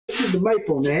is the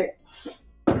maple neck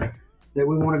that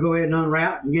we want to go ahead and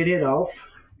unwrap and get it off.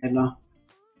 And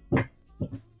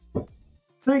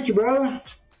thank you, brother.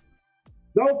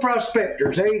 Gold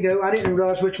Prospectors. There you go. I didn't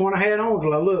realize which one I had on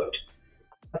until I looked.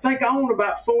 I think I own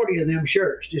about 40 of them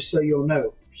shirts, just so you'll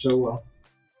know. So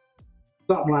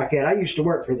something like that. I used to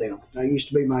work for them. That used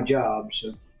to be my job.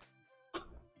 So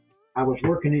I was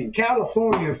working in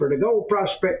California for the Gold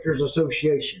Prospectors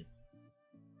Association.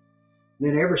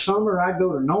 Then every summer I'd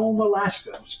go to Nome,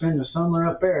 Alaska, spend the summer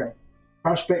up there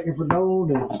prospecting for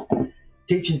gold and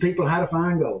teaching people how to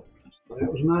find gold. So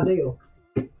that was my deal.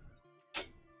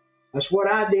 That's what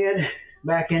I did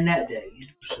back in that day.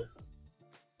 So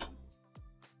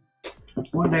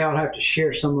one day I'll have to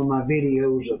share some of my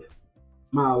videos of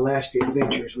my Alaska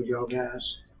adventures with y'all guys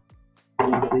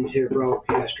into these here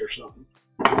broadcasts or something.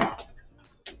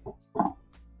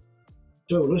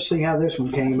 So let's see how this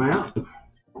one came out.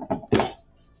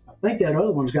 I think that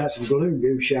other one's got some glue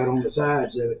goosh out on the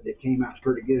sides of it that came out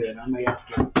pretty good. I may have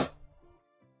to.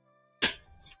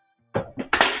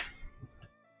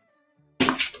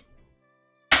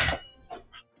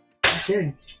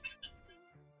 Okay.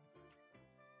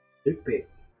 Toothpick.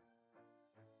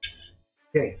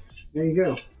 Okay, there you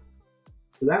go.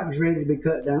 So that was ready to be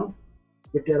cut down.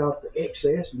 Get that off the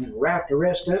excess and then wrap the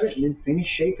rest of it and then finish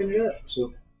shaping it up.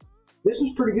 So this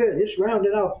is pretty good. It's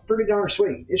rounded off pretty darn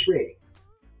sweet. It's ready.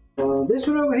 This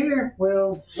one over here,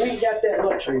 well, we ain't got that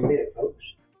luxury with it, folks.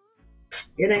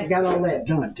 It ain't got all that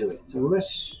done to it. So let's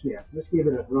give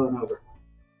it a run over.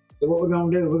 So what we're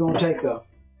gonna do, we're gonna take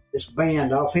this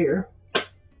band off here.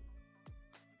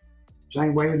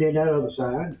 Same way we did that other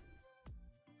side.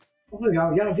 Well,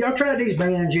 y'all tried these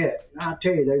bands yet? I'll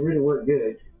tell you, they really work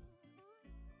good.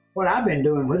 What I've been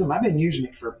doing with them, I've been using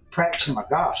it for practicing my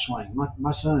golf swing.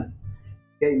 My son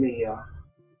gave me,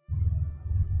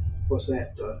 what's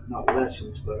that? Not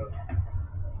lessons, but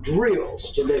drills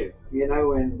to do. You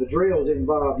know, and the drills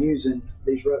involve using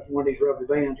one of these rubber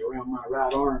bands around my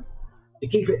right arm to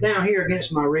keep it down here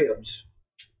against my ribs.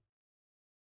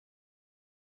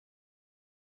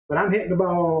 But I'm hitting the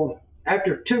ball,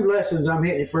 after 2 lessons, I'm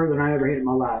hitting it further than I ever hit in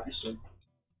my life. So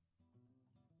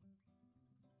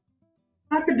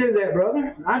I could do that,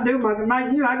 brother. I do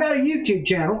I got a YouTube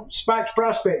channel, Spike's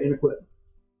Prospecting Equipment.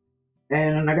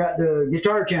 And I got the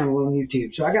guitar channel on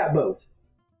YouTube. So I got both.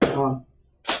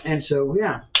 And so,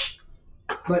 yeah.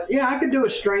 But, yeah, I could do a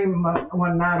stream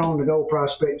one night on the gold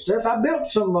prospecting stuff. I built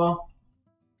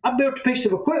a piece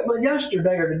of equipment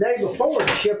yesterday or the day before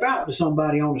to ship out to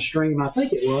somebody on the stream, I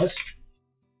think it was.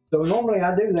 So normally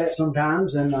I do that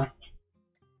sometimes, and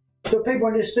so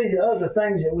people just see the other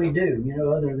things that we do, you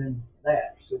know, other than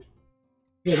that. So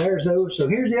yeah, there's those. So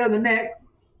here's the other neck.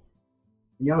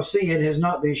 Y'all see it has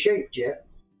not been shaped yet.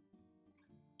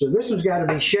 So this one's got to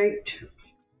be shaped,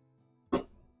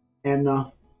 and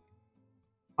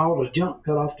all the junk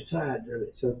cut off the sides of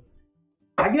it. So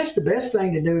I guess the best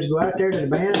thing to do is go out there to the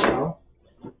bandsaw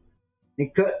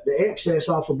and cut the excess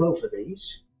off of both of these.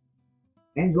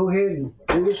 And go ahead and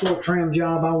do this little trim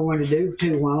job I want to do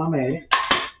too while I'm at it.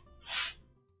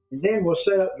 And then we'll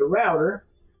set up the router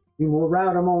and we'll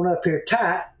route them on up here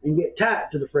tight and get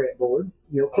tight to the fretboard,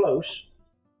 you know, close.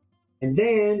 And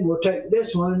then we'll take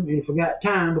this one, and if we got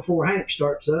time before Hank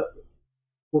starts up,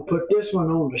 we'll put this one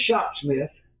on the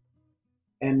Shopsmith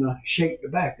and shape the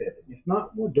back of it. If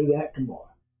not, we'll do that tomorrow.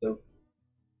 So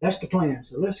that's the plan.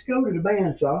 So let's go to the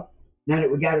bandsaw now that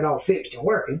we got it all fixed and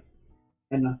working,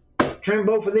 and trim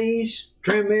both of these,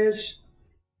 trim this,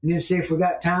 and then see if we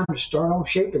got time to start on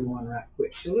shaping one right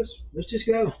quick. So let's just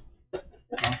go.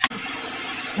 Time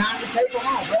to take them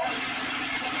off, right?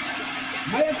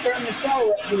 May have turned the saw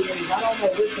up through these. I don't know.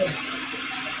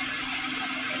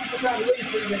 We'll try to read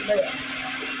through this there.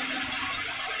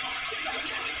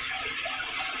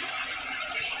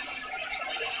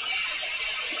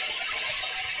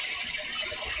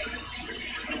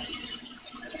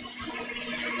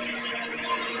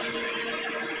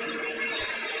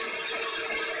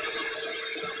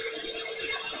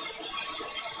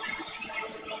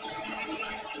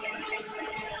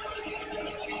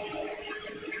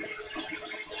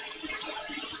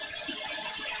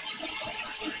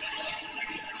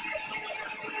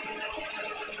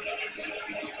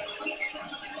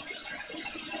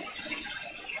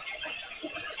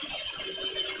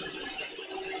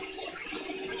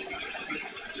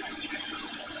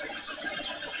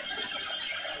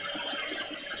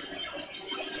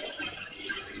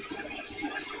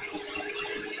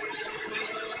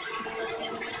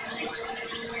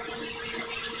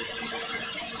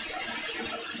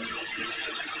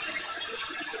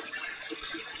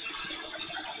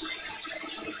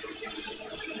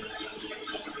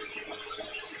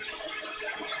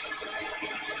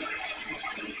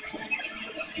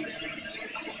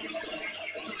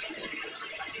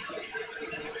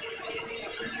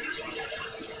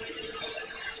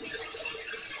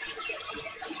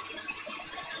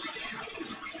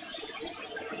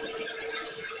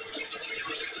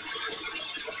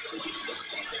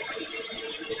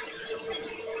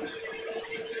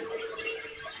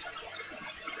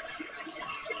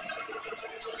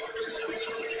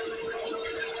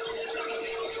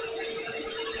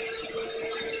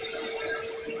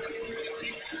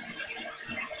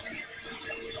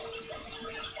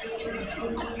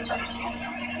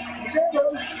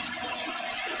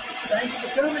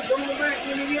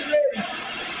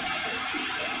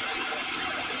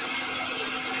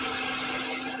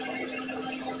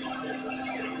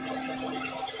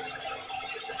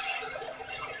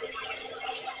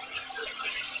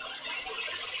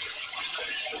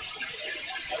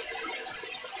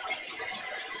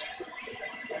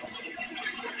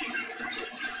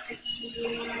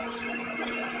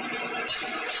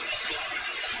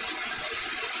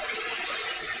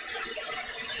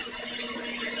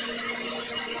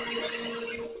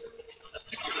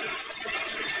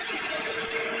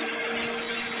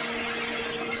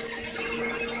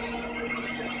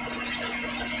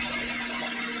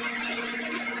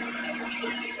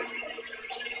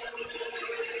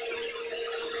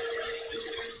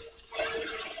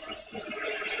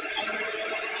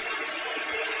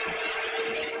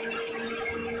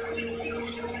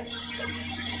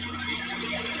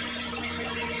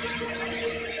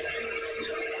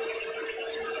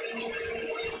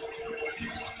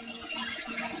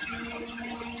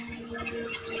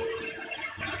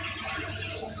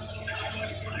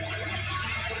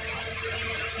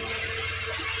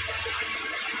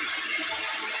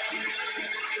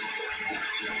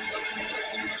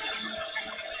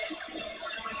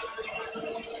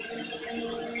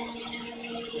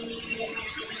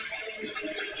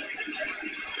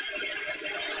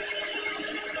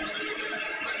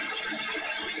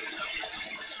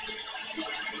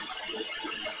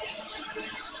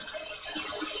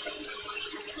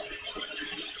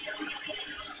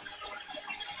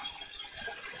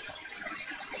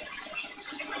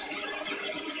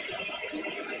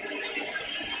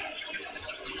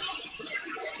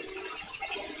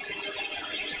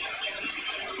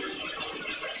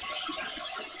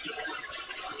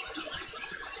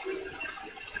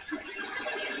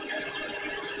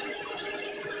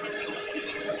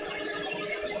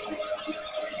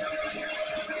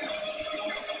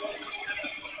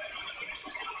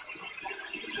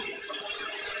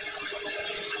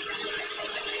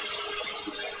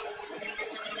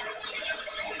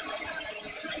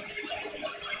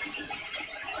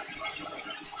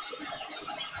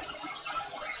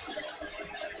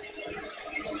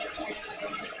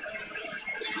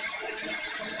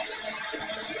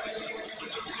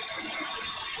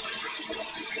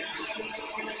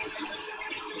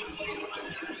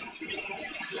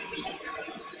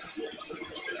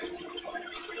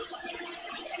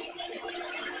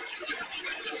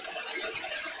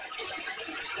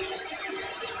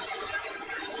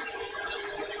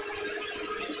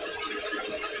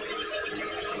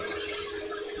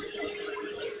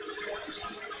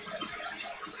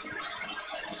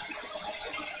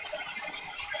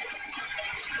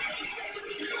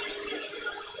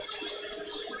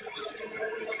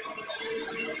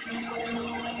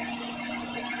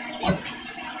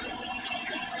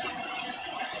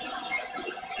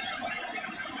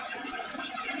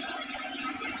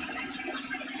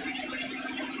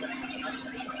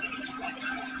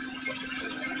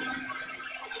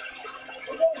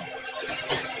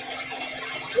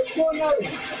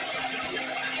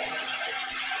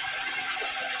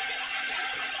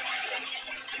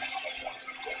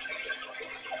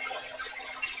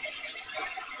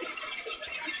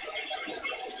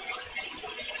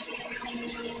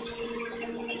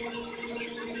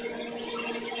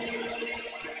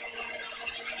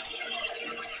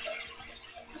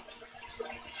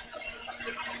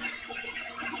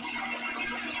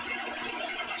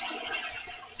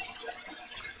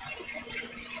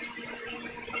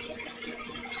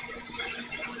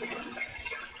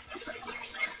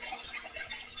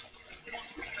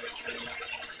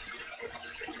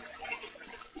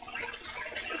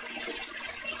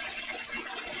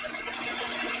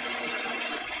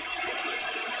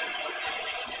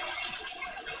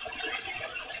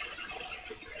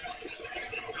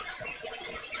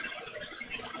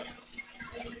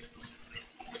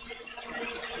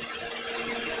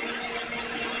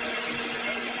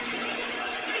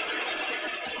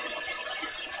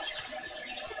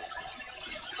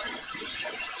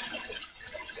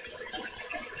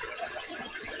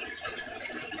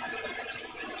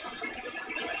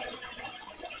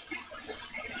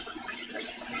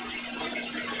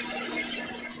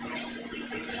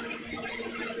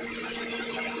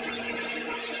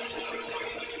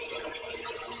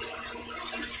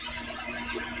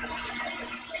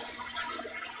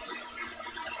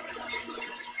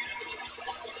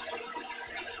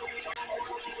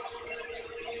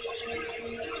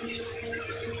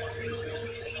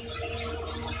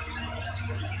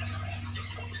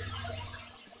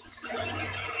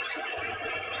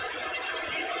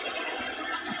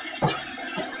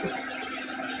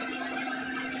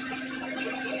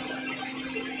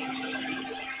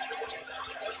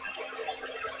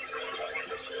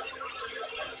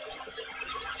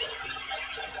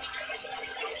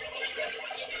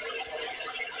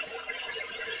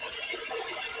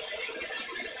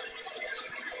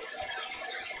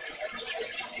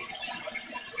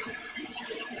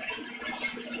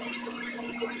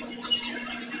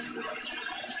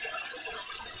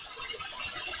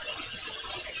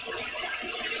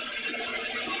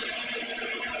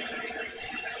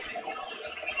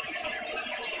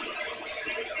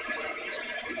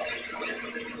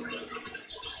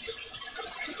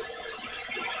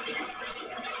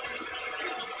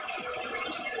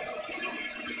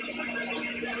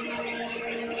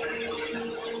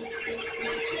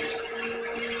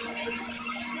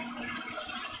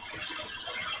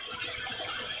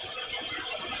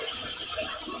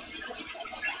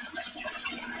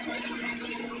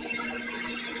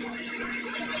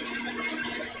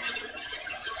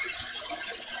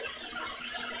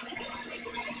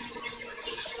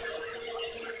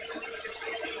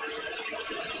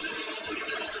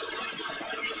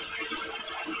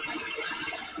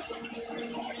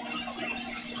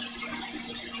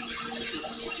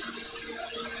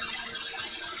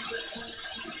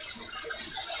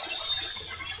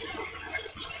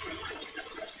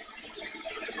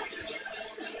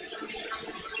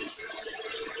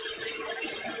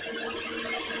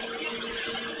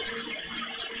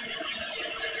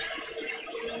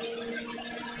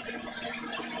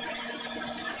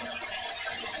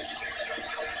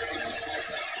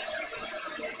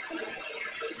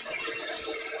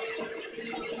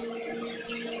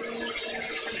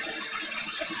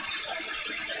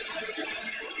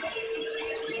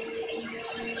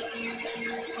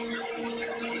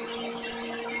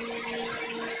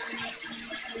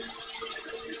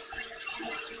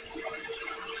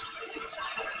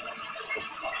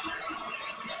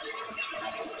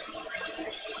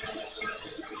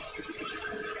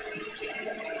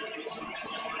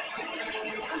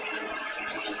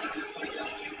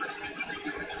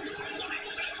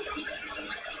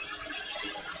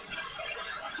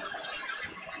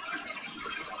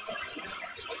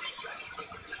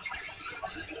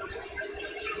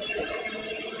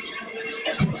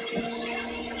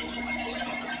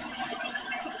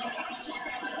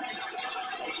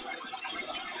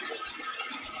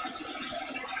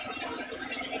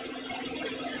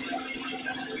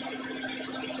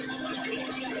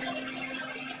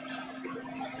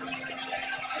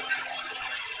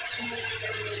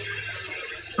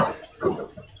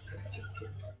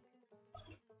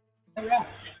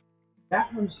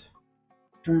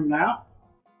 trimmed out.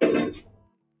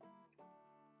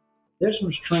 This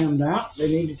one's trimmed out. They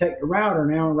need to take the router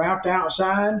now and route the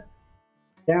outside,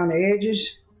 down the edges.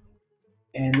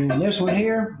 And then this one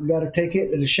here, we got to take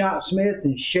it to the Shopsmith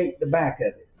and shape the back of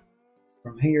it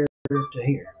from here to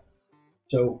here.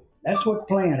 So that's what the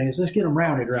plan is. Let's get them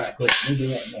routed right quick. We'll do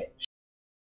that next.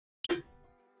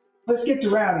 Let's get the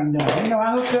routing done. You know,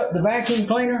 I hooked up the vacuum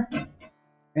cleaner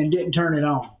and didn't turn it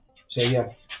on. So yeah,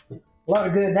 a lot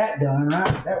of good that done,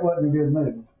 right? That wasn't a good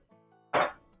move.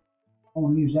 I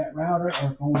want to use that router,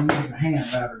 or if I want to use the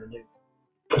hand router to do.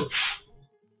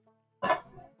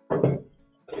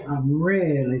 I'm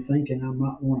really thinking I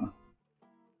might want to.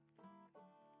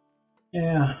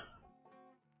 Yeah.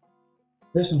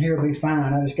 This one here will be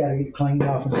fine. I just got to get it cleaned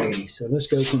off and ready. So let's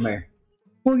go from there.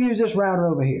 We'll use this router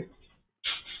over here.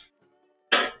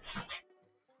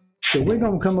 So we're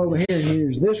going to come over here and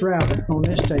use this router on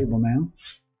this table now.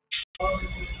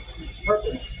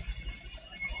 Perfect.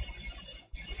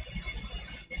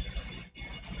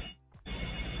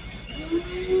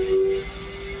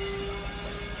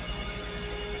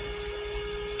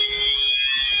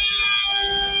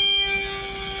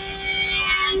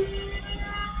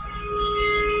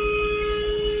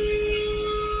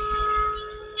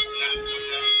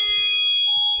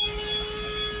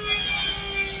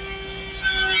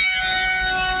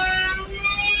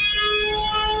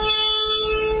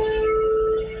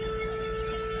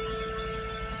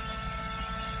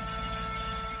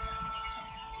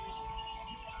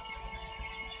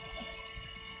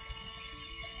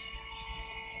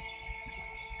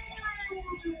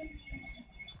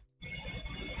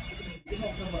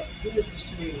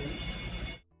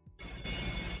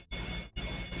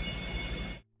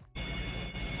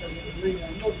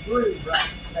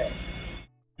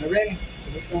 Now ready?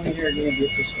 So let's go in here again and get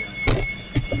this done.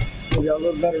 Give you a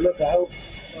little better look, I hope.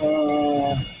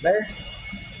 There.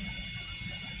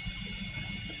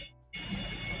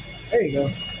 There you go.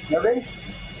 Now ready?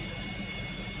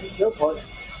 Let's go for it.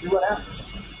 See what happens.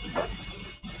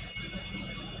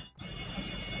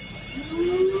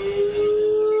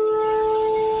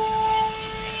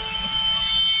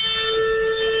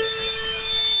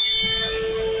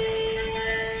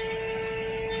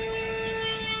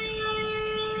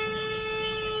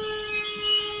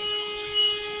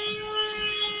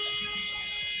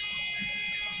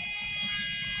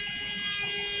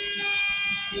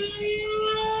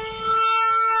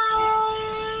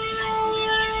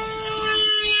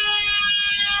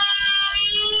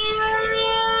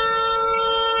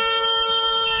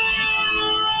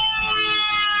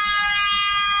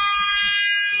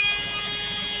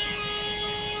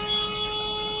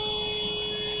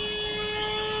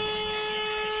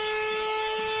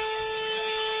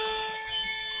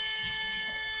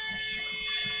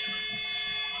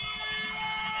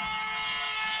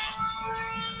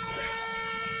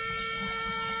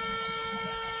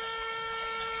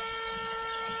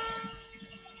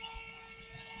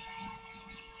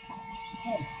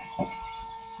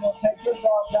 I'll take this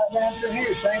off right down through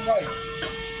here, same way.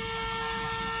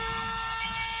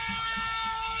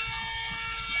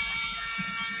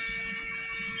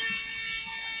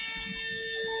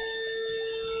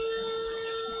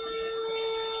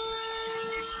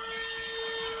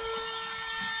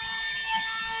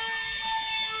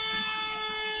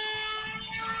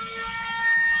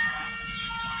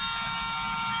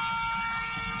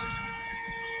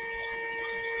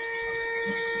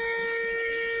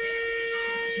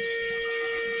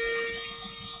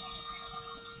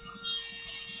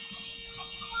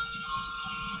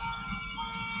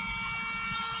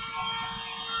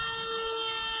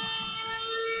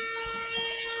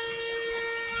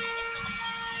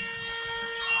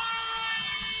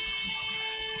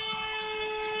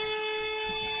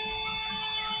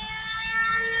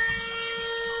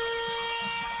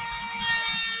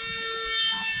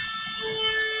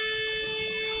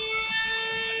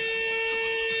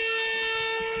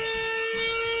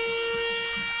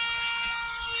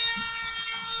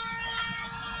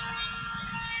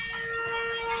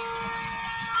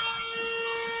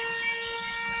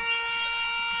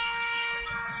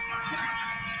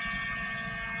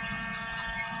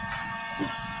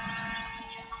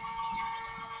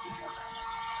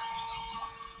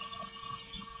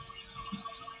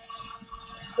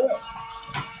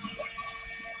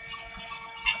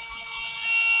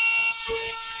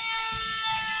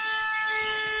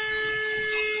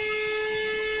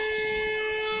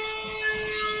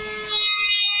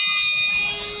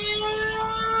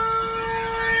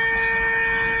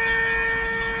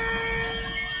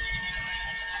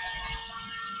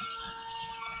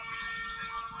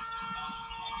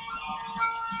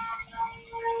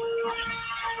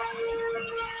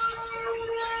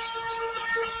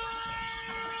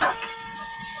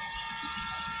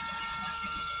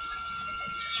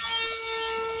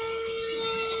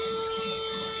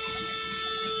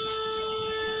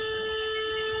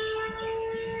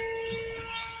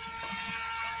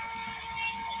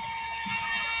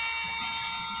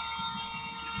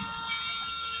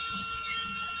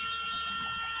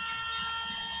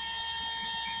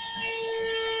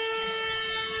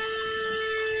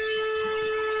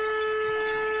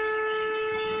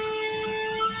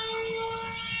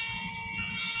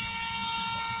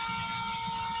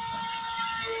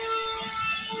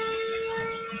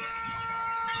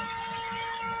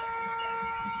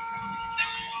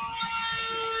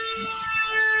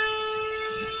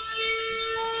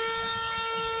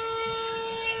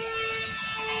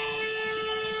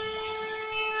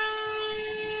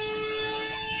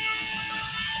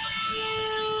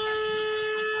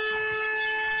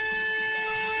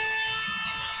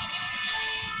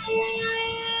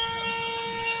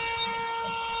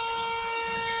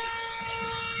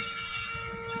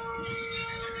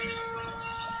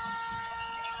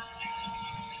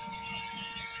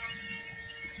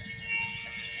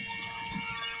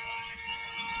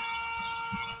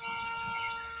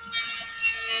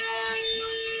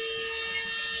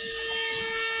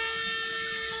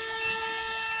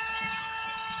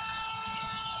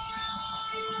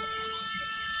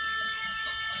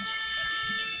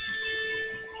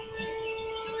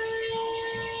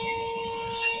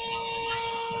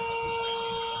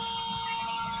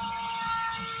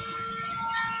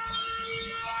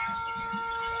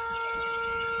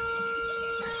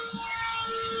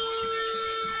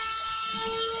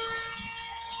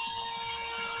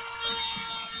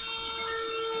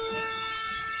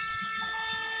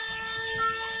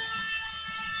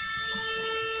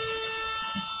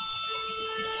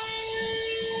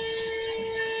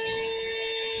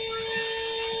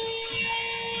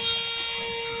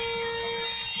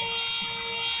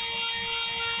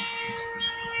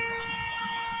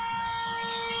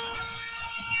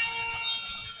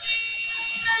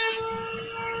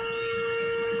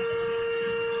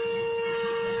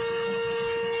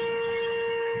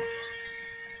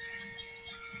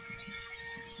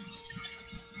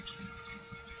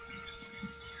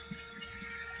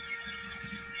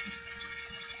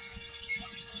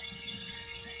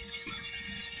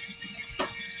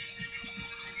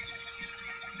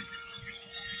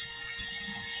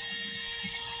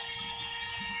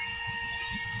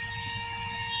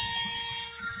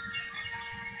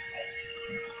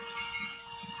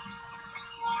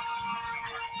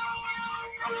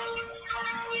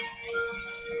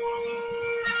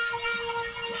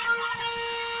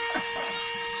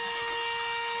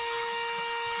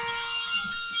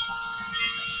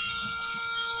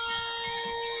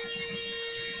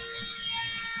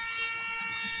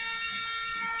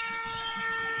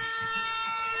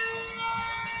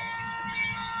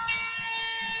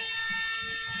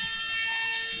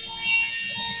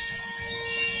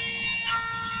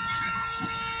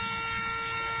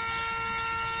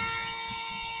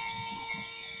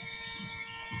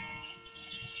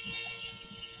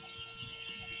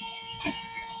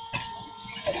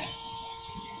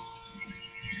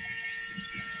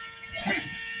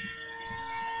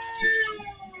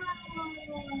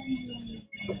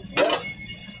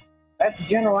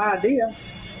 general idea.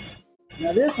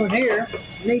 Now this one here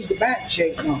needs the back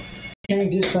shape on.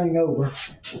 Change this thing over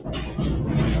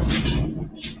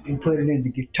and put it in the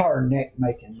guitar neck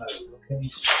making mode, okay?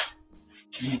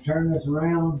 And you turn this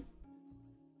around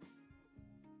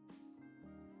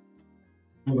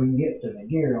so we can get to the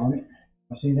gear on it.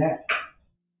 See that?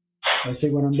 Let's see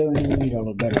what I'm doing. I need a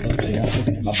little better look. See, I'm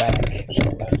looking at my back.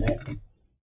 Sorry about that.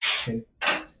 Okay.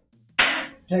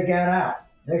 Take that out.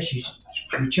 There she's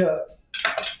screech up.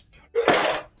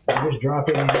 Just drop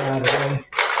it in the out of the way.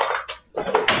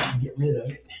 Get rid of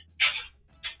it.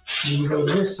 Then you go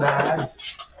to this side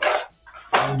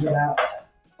and get out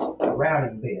the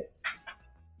routing bit.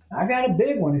 I got a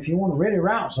big one if you want to really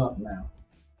route something now.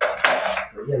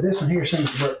 But yeah, this one here seems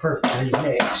to work perfectly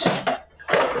next.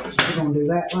 So we're going to do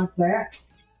that like that.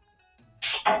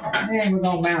 And then we're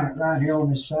going to mount it right here on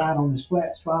this side, on this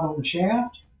flat spot on the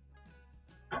shaft.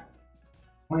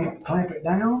 Clamp it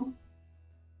down.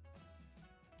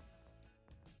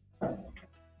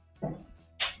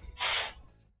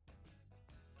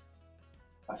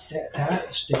 Like that tight.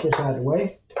 Stick this out of the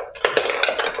way.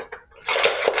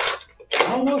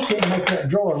 I almost didn't make that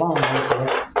drawer long enough for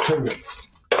that tool.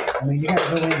 I mean, you got to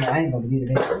go in the angle to get it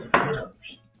in.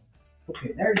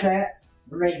 Okay, there's that.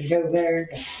 We're ready to go there.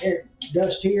 Air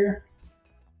dust here.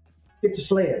 Get the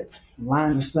sled and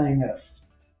line this thing up.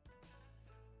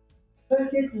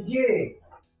 Let's get the jig.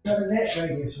 Got a net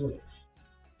radius with it.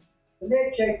 The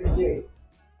net shaper jig.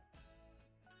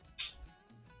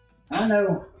 I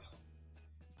know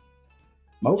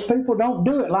most people don't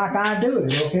do it like I do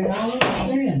it, okay? I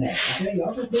understand that, okay?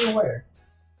 Y'all just be aware.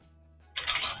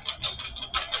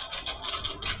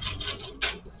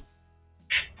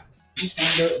 Just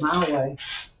gonna do it my way.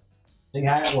 See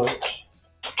how it works.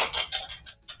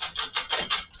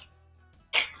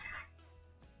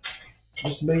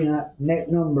 This will be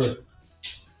net number.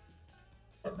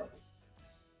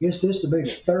 Guess this will be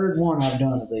the third one I've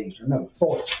done of these, or no,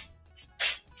 fourth.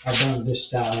 I've done this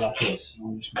style like this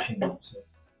on this machine. So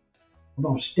we're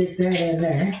going to stick that in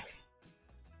there.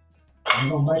 I'm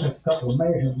going to make a couple of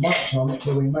measurement marks on it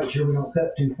so we make sure we don't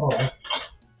cut too far.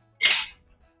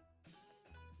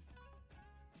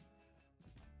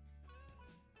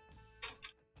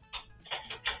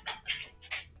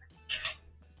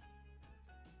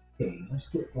 Okay, let's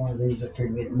get one of these up here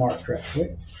and get it marked right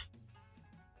quick.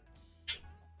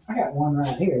 I got one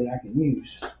right here that I can use.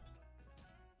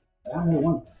 But I made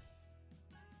one.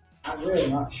 I'm really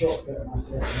not shortcutting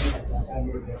myself like I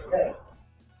did the other day.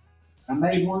 I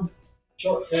made one,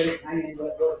 shortcut it, and I ended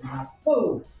up working my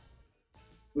food.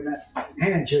 We're not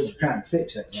hand children trying to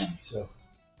fix that thing, so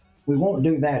we won't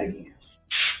do that again.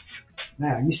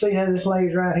 Now, you see how this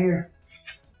lays right here?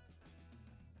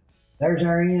 There's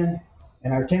our end,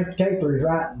 and our temper taper is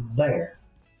right there.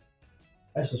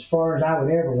 That's as far as I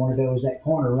would ever want to go, is that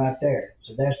corner right there.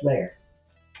 So that's there.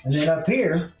 And then up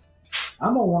here,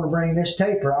 I'm going to want to bring this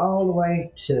taper all the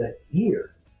way to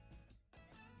here.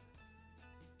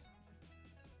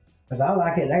 Because I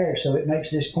like it there, so it makes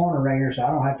this corner right here, so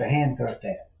I don't have to hand cut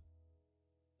that.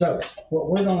 So what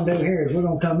we're going to do here is we're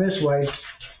going to come this way. I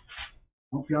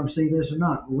don't know if y'all can see this or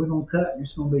not, but we're going to cut, and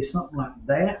it's going to be something like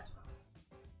that.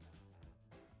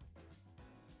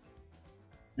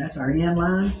 That's our end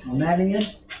line on that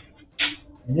end.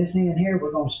 And this end here,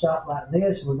 we're going to stop like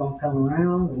this. We're going to come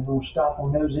around, and we're going to stop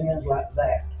on those ends like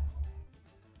that.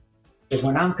 But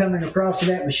when I'm coming across to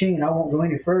that machine, I won't go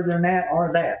any further than that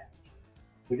or that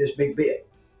with this big bit.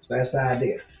 So that's the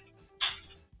idea.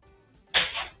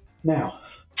 Now,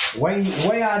 the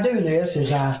way I do this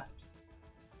is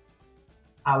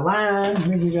I line. Let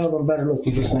me give you a little better look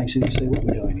at this thing so you can see what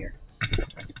we're doing here.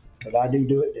 But I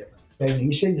do it different. Okay,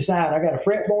 you see the side, I got a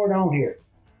fretboard on here.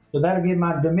 So that'll give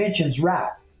my dimensions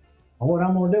right. And what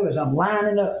I'm going to do is I'm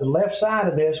lining up the left side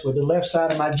of this with the left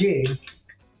side of my jig.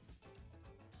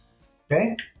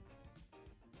 Okay?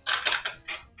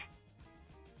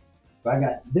 So I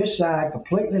got this side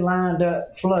completely lined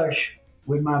up flush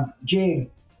with my jig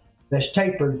that's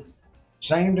tapered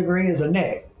same degree as the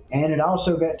neck. And it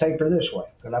also got tapered this way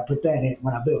because I put that in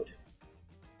when I built it.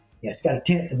 Yeah, it's got a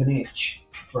 1/10 of an inch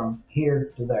from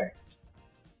here to there.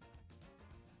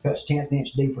 Cuts 1/10 inch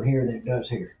deeper here than it does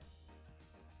here,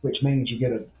 which means you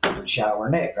get a shallower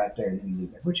neck right there than you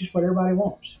do there, which is what everybody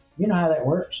wants. You know how that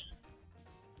works.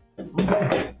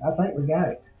 Okay, I think we got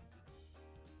it.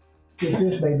 Get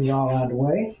this baby all out of the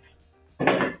way.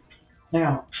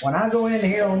 Now, when I go in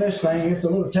here on this thing, it's a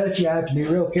little touchy. I have to be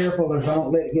real careful if I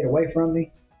don't let it get away from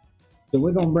me. So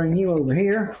we're going to bring you over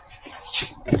here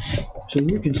so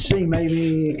you can see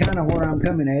maybe kind of where I'm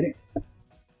coming at it.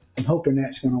 I'm hoping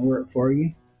that's going to work for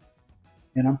you.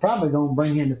 And I'm probably going to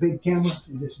bring in the big camera,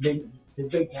 this big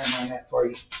camera on that for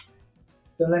you.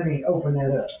 So let me open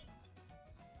that up.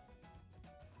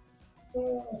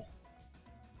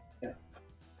 Yeah,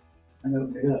 I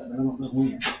opened it up, but I don't know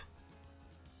when.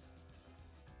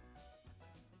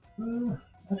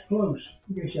 That's close.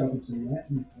 I guess y'all can see that.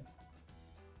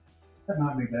 That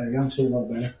might be better. Y'all can see a little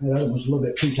better. The other one's a little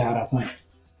bit too tight, I think.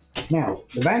 Now,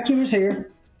 the vacuum is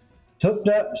here. It's hooked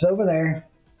up. It's over there.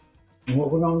 And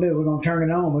what we're going to do, we're going to turn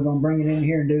it on. We're going to bring it in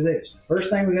here and do this. First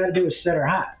thing we got to do is set our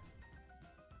height.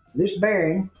 This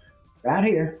bearing right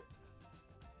here,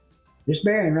 this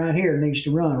bearing right here needs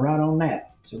to run right on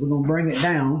that. So we're going to bring it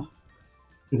down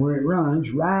to where it runs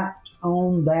right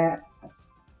on that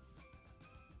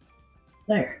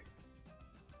there.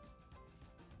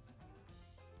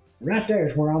 Right there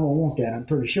is where I'm going to want that, I'm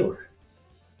pretty sure.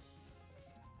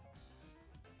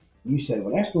 You say,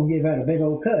 well, that's going to give that a big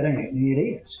old cut, ain't it? And it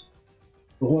is.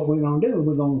 But what we're going to do,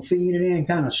 we're going to feed it in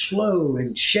kind of slow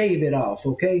and shave it off,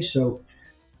 okay? So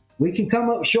we can come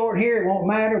up short here, it won't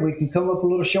matter. We can come up a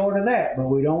little short of that, but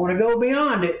we don't want to go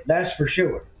beyond it, that's for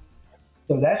sure.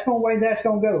 So that's the way that's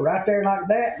going to go, right there like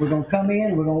that. We're going to come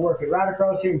in, we're going to work it right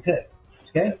across here and cut it,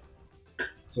 okay?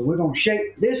 So we're going to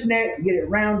shape this neck, get it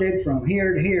rounded from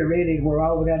here to here, ready to where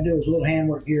all we got to do is a little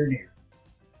handwork here and here.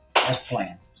 That's the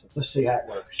plan. So let's see how it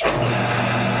works.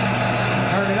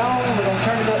 Turn it on. We're going to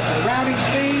turn it up to the rounding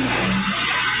speed.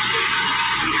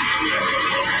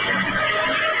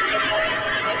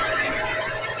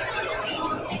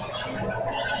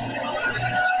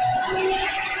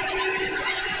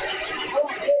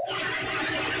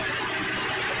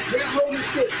 We're holding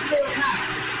still high.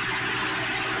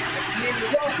 And then you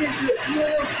walk into it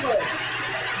real slow.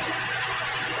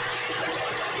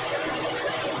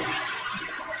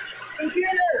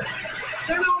 Computer,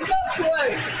 turn on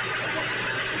Shopsmith.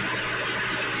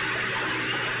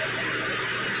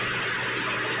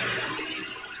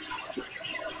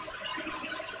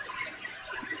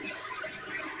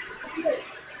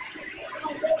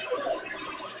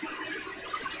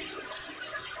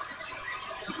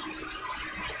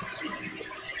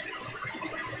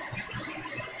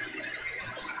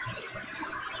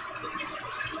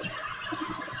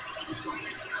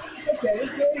 Okay,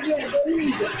 let's go again. Go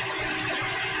easy.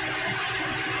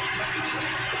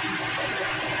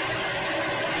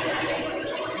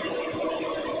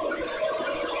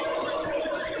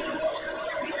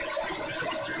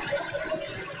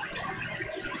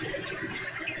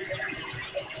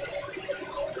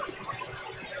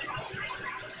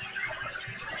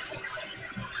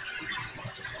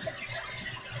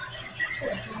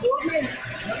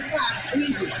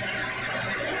 Easy.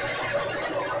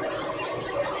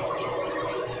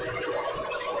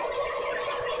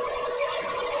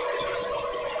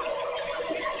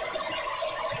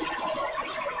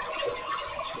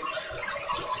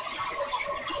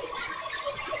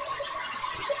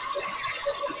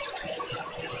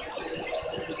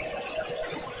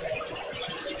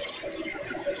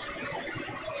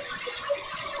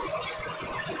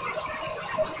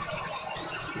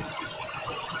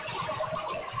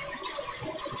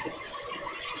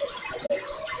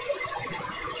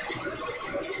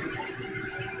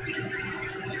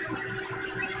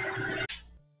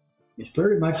 It's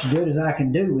pretty much as good as I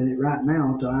can do with it right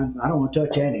now, so I don't want to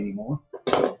touch that anymore.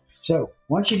 So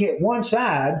once you get one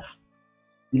side,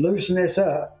 you loosen this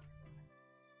up,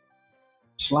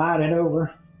 slide it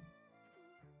over,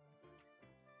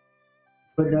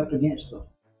 put it up against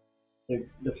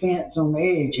the fence on the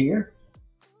edge here.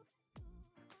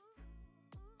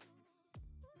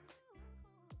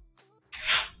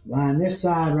 Line this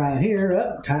side right here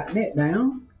up, tighten it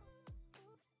down.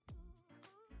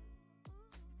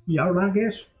 Y'all, I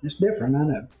guess it's different, I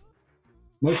know.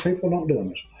 Most people don't do them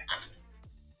this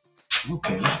way.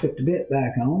 Okay, let's put the bit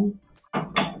back on.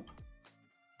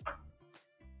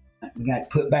 We got to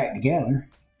put back together.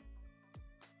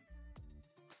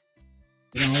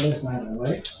 Get all this out of the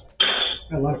way.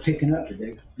 Got a lot of picking up to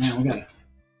do. Now we got to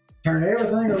turn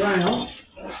everything around.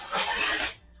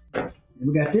 And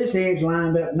we got this edge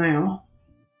lined up now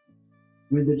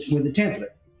with the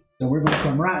template. So we're going to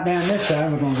come right down this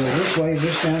side. We're going to go this way,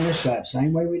 this down this side.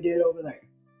 Same way we did over there.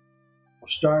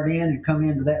 We'll start in and come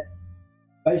into that,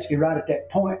 basically right at that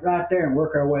point right there and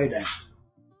work our way down.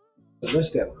 So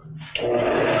let's go.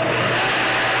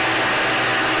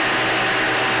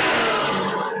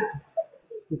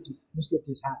 Let's get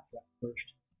this height right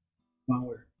first while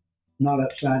we're not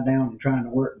upside down and trying to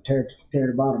work and tear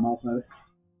the bottom off of it.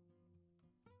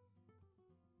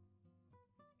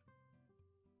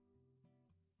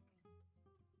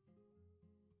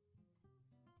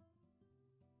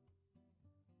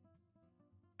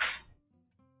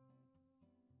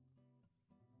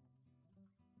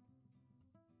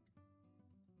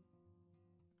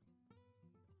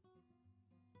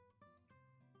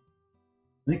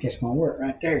 I think that's going to work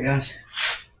right there, guys.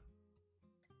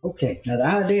 Okay, now the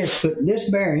idea is putting this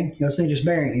bearing, you'll see this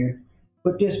bearing here,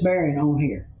 put this bearing on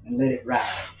here and let it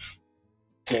ride.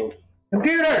 So,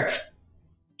 computer,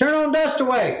 turn on dust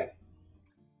away.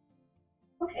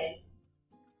 Okay.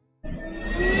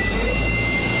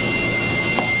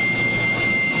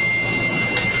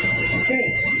 Okay,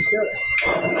 let's do it.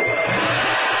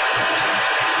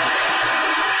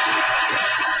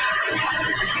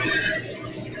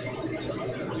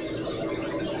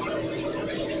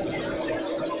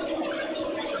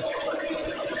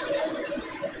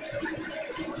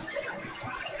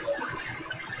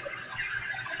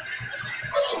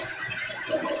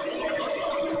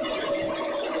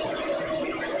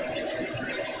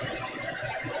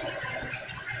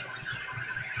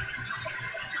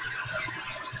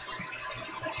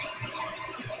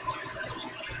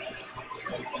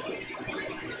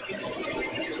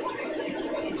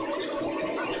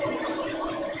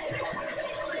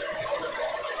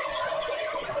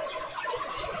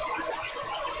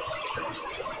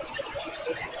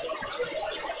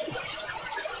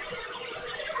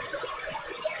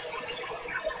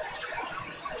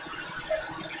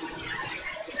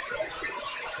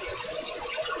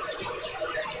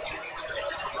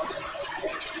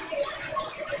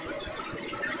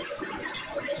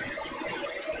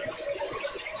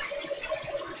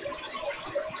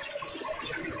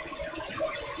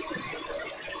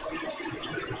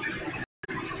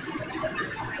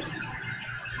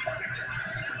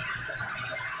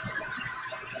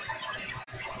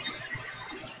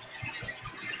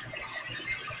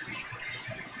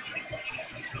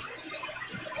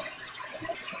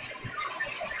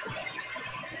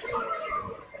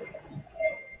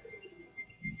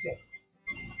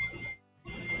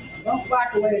 I don't like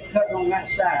the way it's cut on that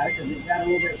side because it got a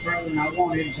little bit further than I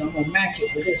wanted, so I'm going to match it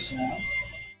with this side.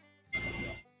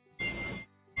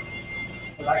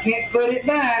 But I can't put it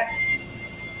back.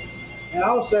 And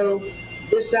also,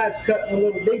 this side's cutting a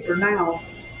little deeper now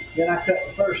than I cut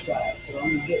the first side. So I'm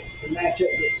going to get to match up,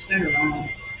 get the center on,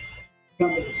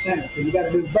 come to the center. So you got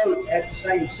to do both at the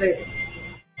same setting.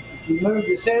 If you move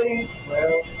the setting,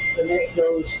 well, the neck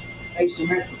goes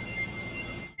asymmetrical.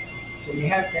 So you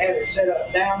have to have it set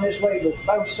up down this way with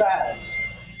both sides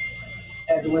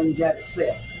as the way you got it set.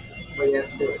 That's the way you have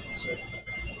to do it. So.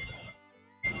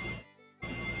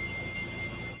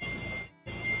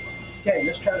 Okay,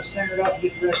 let's try to center it up and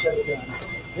get the rest of it done.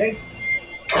 Okay?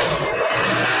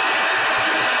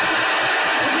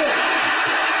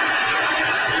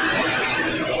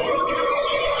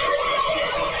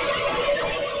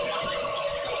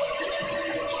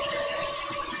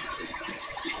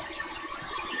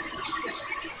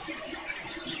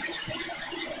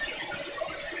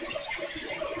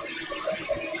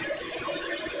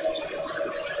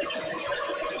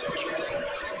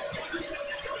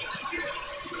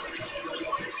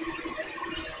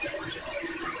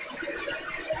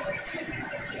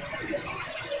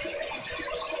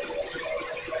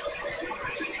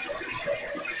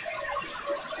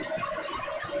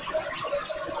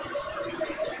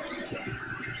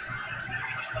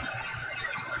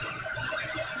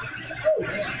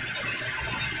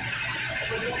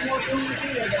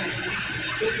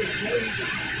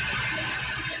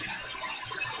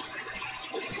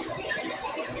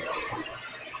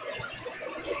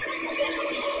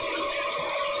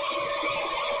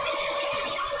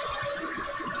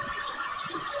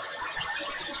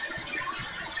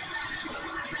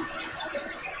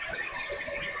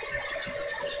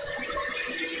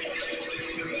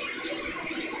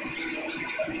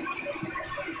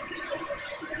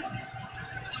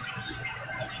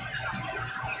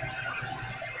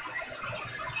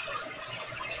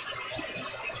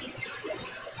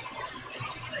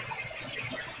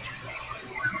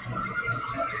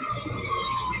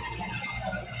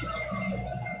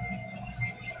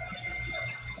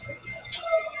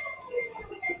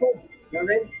 You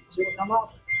ready? See what come off?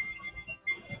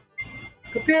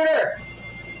 Computer,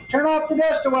 turn off the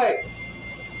dust away.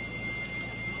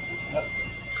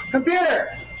 Computer,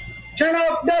 turn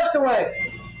off dust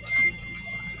away.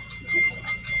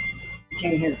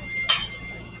 Can't hear.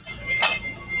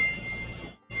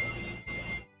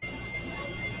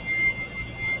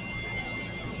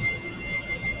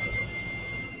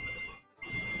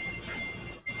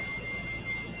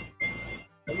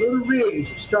 A little ridge,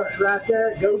 it starts right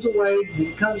there, it goes away, and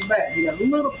it comes back. You got a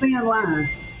little thin line,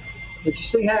 but you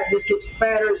see how it just gets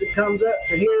fatter as it comes up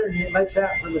to here, and it makes out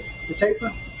for the taper.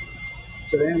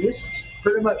 So then this is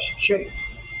pretty much shaped,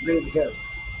 ready to go.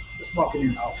 Let's walk it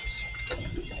in the office.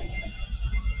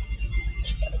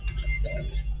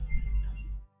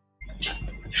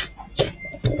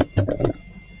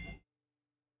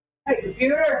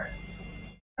 Computer,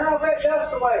 turn all that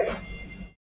dust away.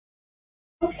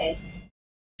 Okay.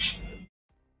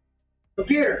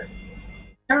 Computer,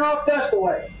 turn off dust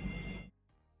away.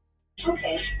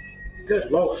 Okay. Good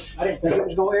Lord. I didn't think it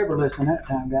was going to ever listen that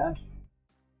time, guys.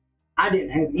 I didn't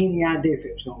have any idea if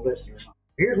it was going to listen or not.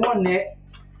 Here's one neck.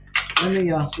 Let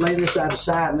me lay this out of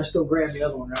sight and let's go grab the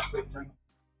other one right quick.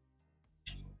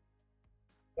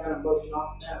 Got them both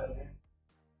knocked out of there.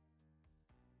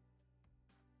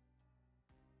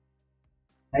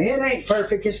 Now, it ain't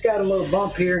perfect. It's got a little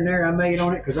bump here and there I made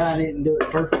on it because I didn't do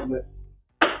it perfect, but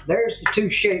there's the two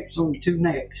shapes on the two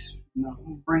necks. You know,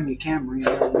 I'll bring the camera in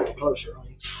a little closer on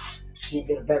you so you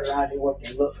get a better idea what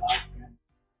they look like. And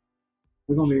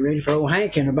we're going to be ready for old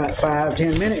Hank in about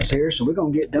 5-10 minutes here, so we're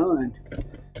going to get done.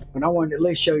 But I wanted to at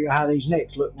least show you how these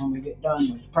necks look when we get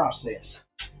done with the process.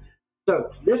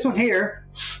 So, this one here,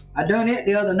 I done it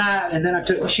the other night, and then I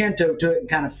took the Shinto to it and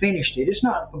kind of finished it. It's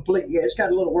not complete yet. It's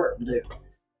got a little work to do.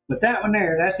 But that one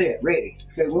there, that's it, ready.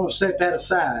 Okay, we're going to set that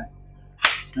aside.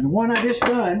 And the one I just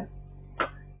done,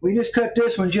 we just cut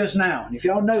this one just now. And if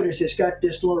y'all notice, it's got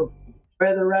this little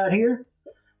feather right here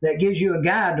that gives you a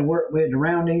guide to work with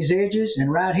around these edges.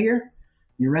 And right here,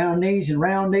 you round these and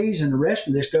round these, and the rest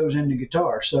of this goes in the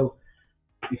guitar. So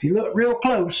if you look real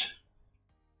close,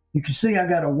 you can see I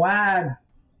got a wide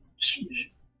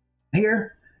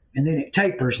here, and then it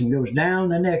tapers and goes down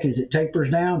the neck as it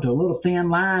tapers down to a little thin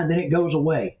line, then it goes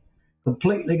away.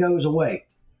 Completely goes away.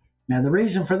 Now the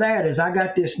reason for that is I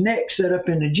got this neck set up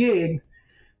in the jig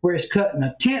where it's cutting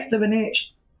 1/10 of an inch,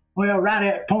 well, right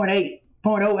at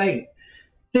 0.08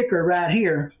 thicker right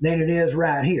here than it is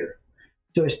right here.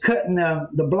 So it's cutting,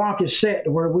 the block is set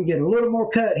to where we get a little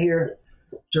more cut here,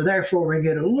 so therefore we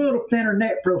get a little thinner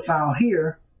neck profile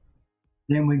here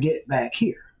than we get back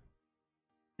here.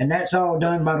 And that's all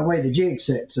done by the way the jig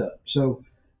sets up. So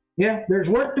yeah, there's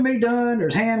work to be done.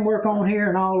 There's hand work on here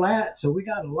and all that. So we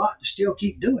got a lot to still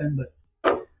keep doing.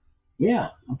 But yeah,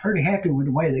 I'm pretty happy with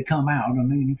the way they come out. I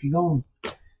mean, if you're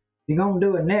gonna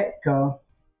do a neck, well,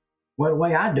 the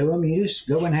way I do them, you just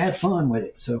go and have fun with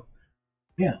it. So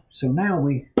yeah. So now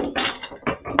we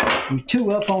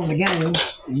two up on the game.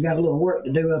 And got a little work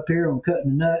to do up here on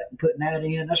cutting the nut and putting that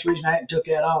in. That's the reason I hadn't took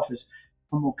that off. Is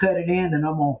I'm gonna cut it in, and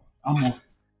I'm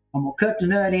gonna cut the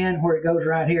nut in where it goes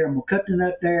right here. I'm gonna cut the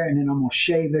nut there, and then I'm gonna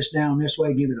shave this down this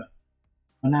way, give it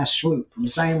a nice swoop. And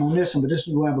the same on this one, but this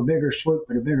one will have a bigger swoop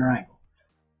at a bigger angle.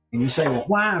 And you say, well,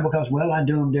 why? Because, well, I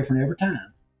do them different every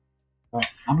time.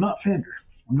 I'm not Fender.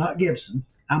 I'm not Gibson.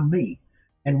 I'm me.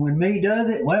 And when me does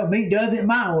it, well, me does it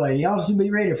my way. Y'all should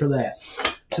be ready for that.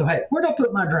 So, hey, where'd I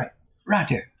put my drink? Right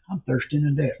there. I'm thirsty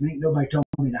to death. Ain't nobody told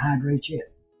me to hydrate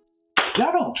yet.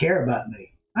 Y'all don't care about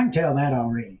me. I can tell that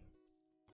already.